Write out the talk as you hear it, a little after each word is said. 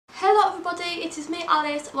it is me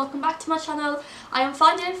Alice, welcome back to my channel. I am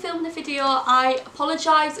finally filming the video. I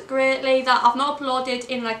apologise greatly that I've not uploaded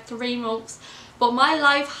in like 3 months, but my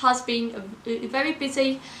life has been very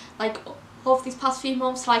busy like over these past few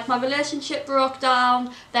months. Like my relationship broke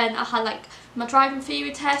down, then I had like my driving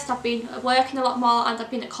theory test, I've been working a lot more, and I've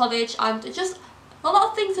been at college, and just a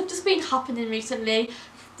lot of things have just been happening recently,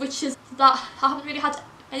 which is that I haven't really had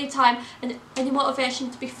any time and any motivation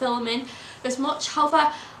to be filming as much.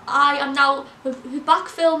 However, I am now back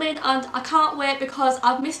filming and I can't wait because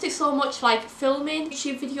I've missed it so much. Like filming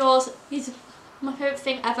YouTube videos is my favourite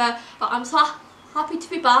thing ever, but I'm so happy to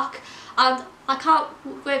be back and I can't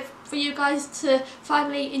wait for you guys to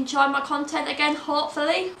finally enjoy my content again,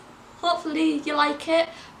 hopefully you like it.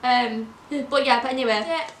 But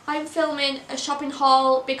anyway, I'm filming a shopping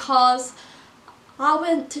haul because I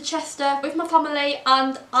went to Chester with my family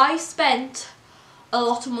and I spent a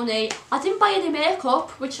lot of money. I didn't buy any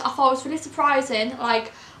makeup, which I thought was really surprising.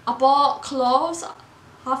 Like, I bought clothes.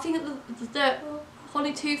 I think the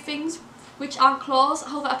only 2 things which aren't clothes.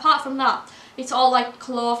 However, apart from that, it's all like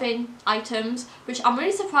clothing items, which I'm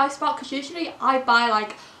really surprised about because usually I buy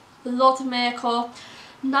like a lot of makeup.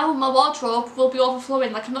 Now my wardrobe will be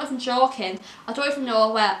overflowing, like I'm not even joking. I don't even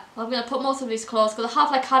know where I'm going to put most of these clothes because I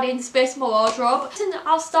have like hardly any space in my wardrobe.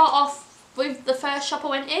 I'll start off with the first shop I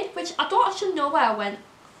went in, which I don't actually know where I went.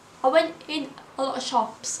 I went in a lot of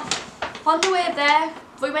shops. On the way there,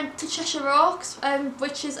 we went to Cheshire Oaks,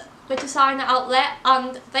 which is a designer outlet,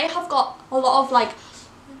 and they have got a lot of like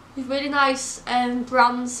really nice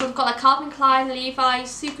brands. So they've got like Calvin Klein, Levi's,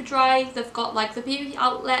 Superdry, they've got like the beauty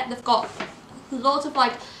outlet, they've got loads of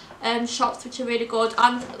like shops which are really good.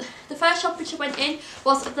 And the first shop which I went in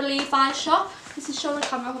was the Levi's shop. This is showing the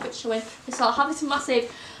camera, I hope it's showing. So I have this massive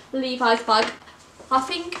Levi's bag. I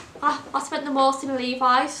think I spent the most in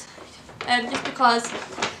Levi's just because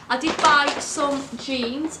I did buy some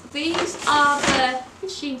jeans. These are the,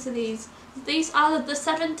 which jeans are these? These are the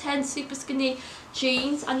 710 super skinny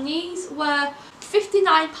jeans, and these were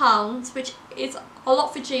 £59, which is a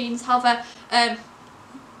lot for jeans. However,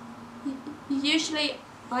 usually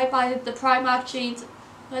I buy the Primark jeans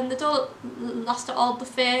and they don't last at all, the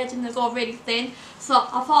fade and they go really thin. So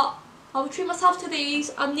I thought I would treat myself to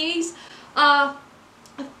these, and these are,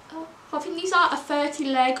 I think these are a 30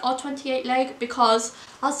 leg or 28 leg because,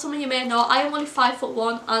 as some of you may know, I am only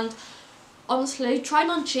 5'1", and honestly trying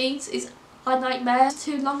on jeans is a nightmare. It's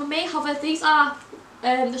too long on me. However, these are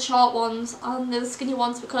the short ones and the skinny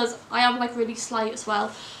ones because I am like really slight as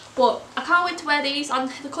well. But I can't wait to wear these,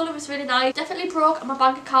 and the colour is really nice. Definitely broke my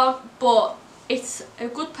bank account, but it's a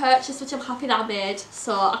good purchase which I'm happy that I made.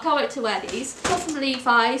 So I can't wait to wear these. So from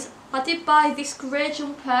Levi's, I did buy this grey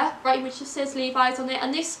jumper, right, which just says Levi's on it,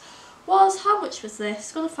 and this was, how much was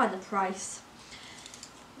this? I'm going to find the price.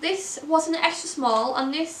 This was an extra small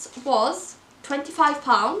and this was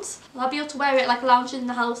 £25. I'll be able to wear it like lounging in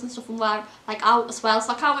the house and stuff and wear like out as well,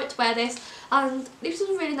 so I can't wait to wear this. And this was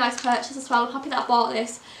a really nice purchase as well. I'm happy that I bought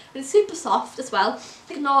this, and it's super soft as well.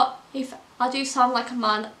 Ignore if I do sound like a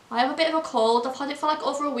man. I have a bit of a cold. I've had it for like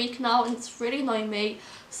over a week now and it's really annoying me,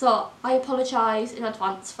 so I apologise in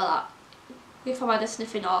advance for that if I'm either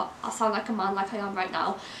sniffing or I sound like a man like I am right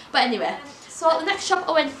now. But anyway, so the next shop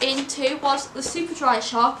I went into was the Superdry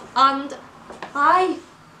shop, and I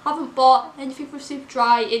haven't bought anything from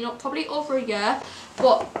Superdry in probably over a year,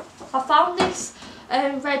 but I found this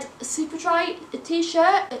red Superdry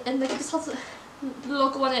t-shirt, and this has the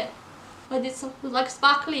logo on it, and it's like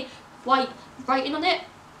sparkly white writing on it,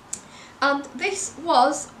 and this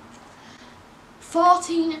was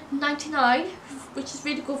 £14.99, which is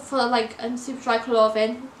really good for like Superdry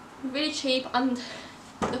clothing, really cheap, and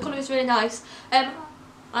the colour is really nice, and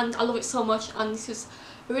I love it so much, and this was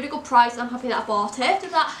a really good price. I'm happy that I bought it. After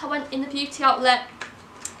that, I went in the beauty outlet.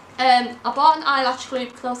 I bought an eyelash glue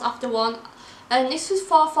because I was after one, and this was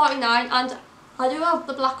 £4.49, and I do have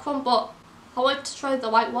the black one, but I wanted to try the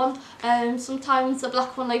white one. Sometimes the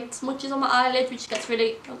black one like smudges on my eyelid, which gets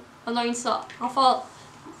really annoying, so I thought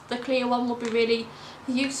the clear one would be really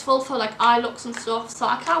useful for like eye looks and stuff, so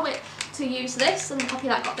I can't wait to use this, and I'm happy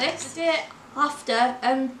that I got this. The day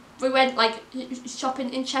after, we went like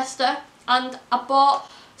shopping in Chester, and I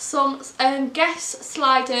bought some Guess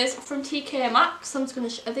sliders from TK Maxx. I'm just going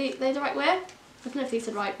to are they the right way? I don't know if these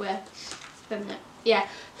are the right way. Wait a minute. Yeah,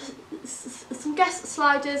 some Guess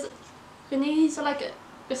sliders, and these are like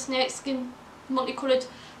a snakeskin multicoloured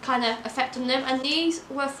kind of effect on them, and these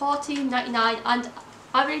were £14.99, and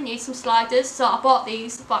I really need some sliders, so I bought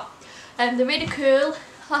these. But they're really cool.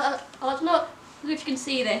 I don't know if you can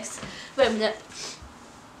see this. Wait a minute.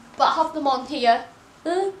 But I have them on here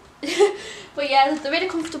But yeah, they're really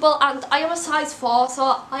comfortable, and I am a size 4,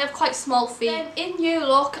 so I have quite small feet. Then in New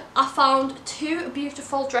Look I found 2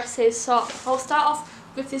 beautiful dresses, so I'll start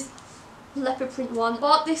off with this leopard print one.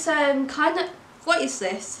 Bought this kind of, what is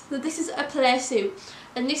this? This is a play suit,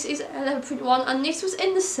 and this is a leopard print one, and this was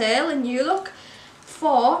in the sale in New Look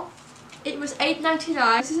for, it was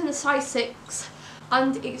 £8.99. This is in a size 6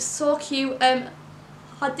 and it's so cute.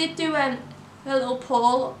 I did do a little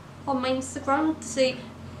poll on my Instagram to see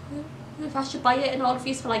if I should buy it, and all of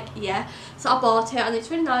these were like yeah, so I bought it and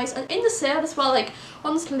it's really nice, and in the sale as well. Like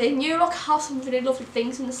honestly, New Look have some really lovely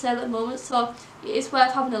things in the sale at the moment, so it is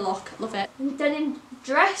worth having a look. Love it. And then in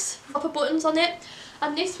dress, proper buttons on it,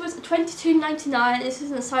 and this was £22.99. This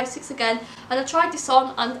is in a size 6 again, and I tried this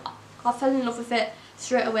on and I fell in love with it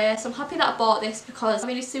straight away, so I'm happy that I bought this because I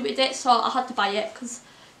really suited it, so I had to buy it because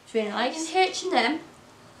it's really nice. H&M,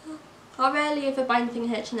 I rarely ever buy anything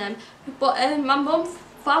in H&M, but my mum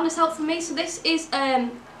found this out for me. So this is a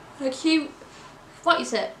cute, what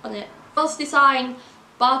is it on it? Girls Design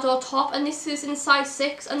Bardot top, and this is in size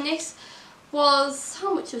 6, and this was,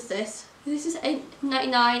 how much was this? This is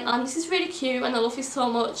 £8.99, and this is really cute and I love this so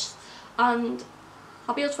much, and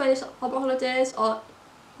I'll be able to wear this on my holidays or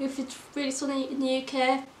if it's really sunny in the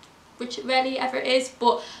UK, which it rarely ever is,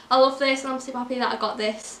 but I love this and I'm super happy that I got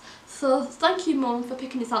this. So thank you Mum for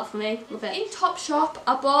picking this out for me, love it. In Topshop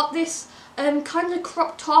I bought this kind of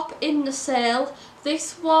crop top in the sale.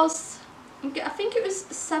 This was, I think it was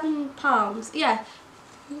 £7, yeah,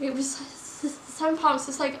 it was £7.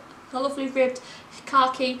 It's like a lovely ribbed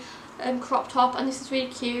khaki crop top, and this is really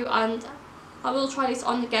cute, and I will try this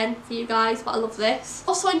on again for you guys, but I love this.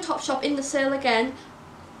 Also in Topshop in the sale again,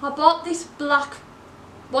 I bought this black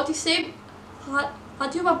bodysuit. I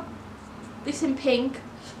do have this in pink,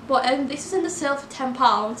 but this is in the sale for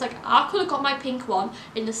 £10. Like I could have got my pink one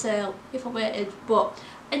in the sale if I waited, but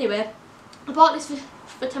anyway, I bought this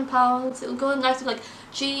for £10. It'll go nice with like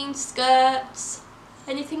jeans, skirts,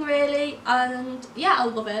 anything really, and yeah, I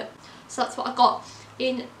love it. So that's what I got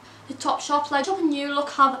in the Topshop. Like Topshop and New Look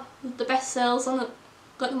have the best sales on it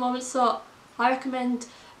at the moment, so I recommend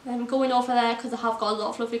going over there because I have got a lot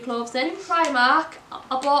of lovely clothes in. In Primark,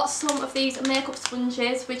 I bought some of these makeup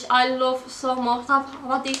sponges which I love so much. I've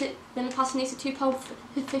had these in the past and these are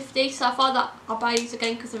 £2.50, so I thought that I'll buy these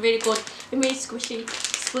again because they're really good and really squishy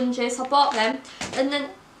sponges. So I bought them, and then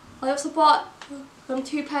I also bought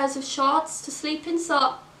 2 pairs of shorts to sleep in.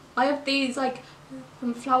 So I have these like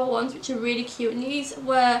flower ones which are really cute, and these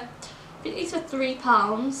were, I think these were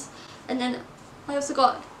 £3, and then I also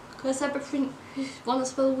got a zebra print one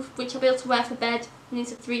as well, which I'll be able to wear for bed, and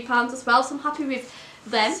these are £3 as well, so I'm happy with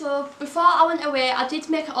them. So before I went away I did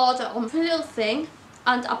make an order on Little Thing,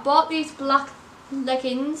 and I bought these black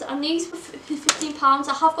leggings, and these were £15.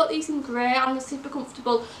 I have got these in grey and they're super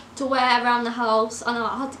comfortable to wear around the house, and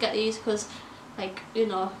I had to get these because, like, you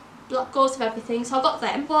know, black goes with everything, so I got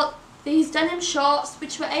them. But these denim shorts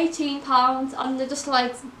which were £18, and they're just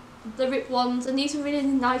like the ripped ones, and these are really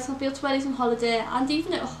nice. I'll be able to wear these on holiday and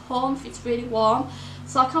even at home if it's really warm,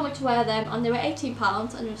 so I can't wait to wear them. And they were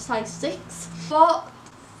 £18 and they were size 6. Bought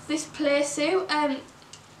this play suit,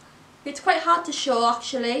 it's quite hard to show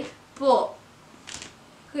actually, but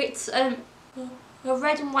it's a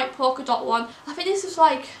red and white polka dot one. I think this was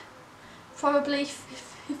like probably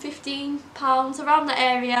 £15 around that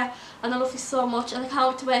area, and I love this so much and I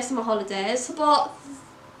can't wait to wear this on my holidays. I bought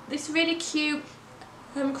this really cute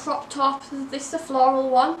crop top. This is a floral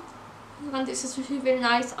one, and this is really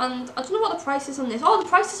nice, and I don't know what the price is on this. Oh, the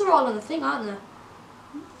prices are all on the thing, aren't they?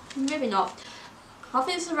 Maybe not. I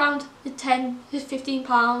think it's around £10 to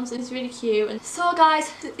 £15. It's really cute. And so guys,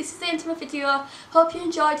 this is the end of my video. Hope you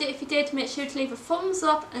enjoyed it. If you did, make sure to leave a thumbs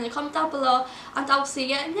up and a comment down below, and I'll see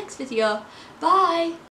you in the next video. Bye!